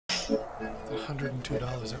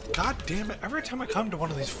$102. God damn it, every time I come to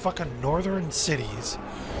one of these fucking northern cities,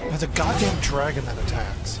 there's a goddamn dragon that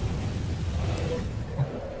attacks.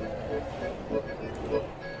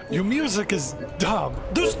 Your music is dumb.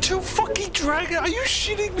 There's 2 fucking dragons. Are you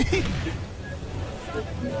shitting me?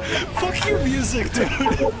 Fuck your music, dude.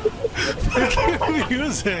 Fuck your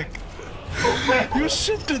music. Your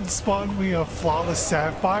shit didn't spawn me a flawless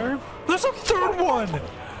sapphire. There's a 3rd one.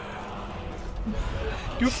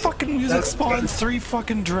 Your fucking music spawned 3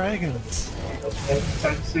 fucking dragons.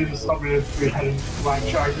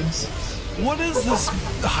 What is this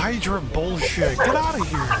Hydra bullshit? Get out of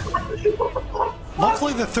here.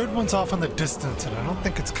 Luckily the 3rd one's off in the distance and I don't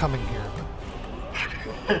think it's coming here.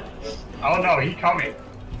 Oh no, he's coming.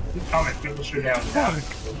 He's coming. People shoot down. Fuck.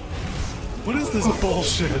 What is this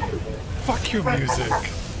bullshit? Fuck your music.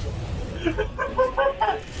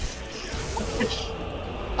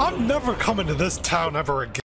 I'm never coming to this town ever again.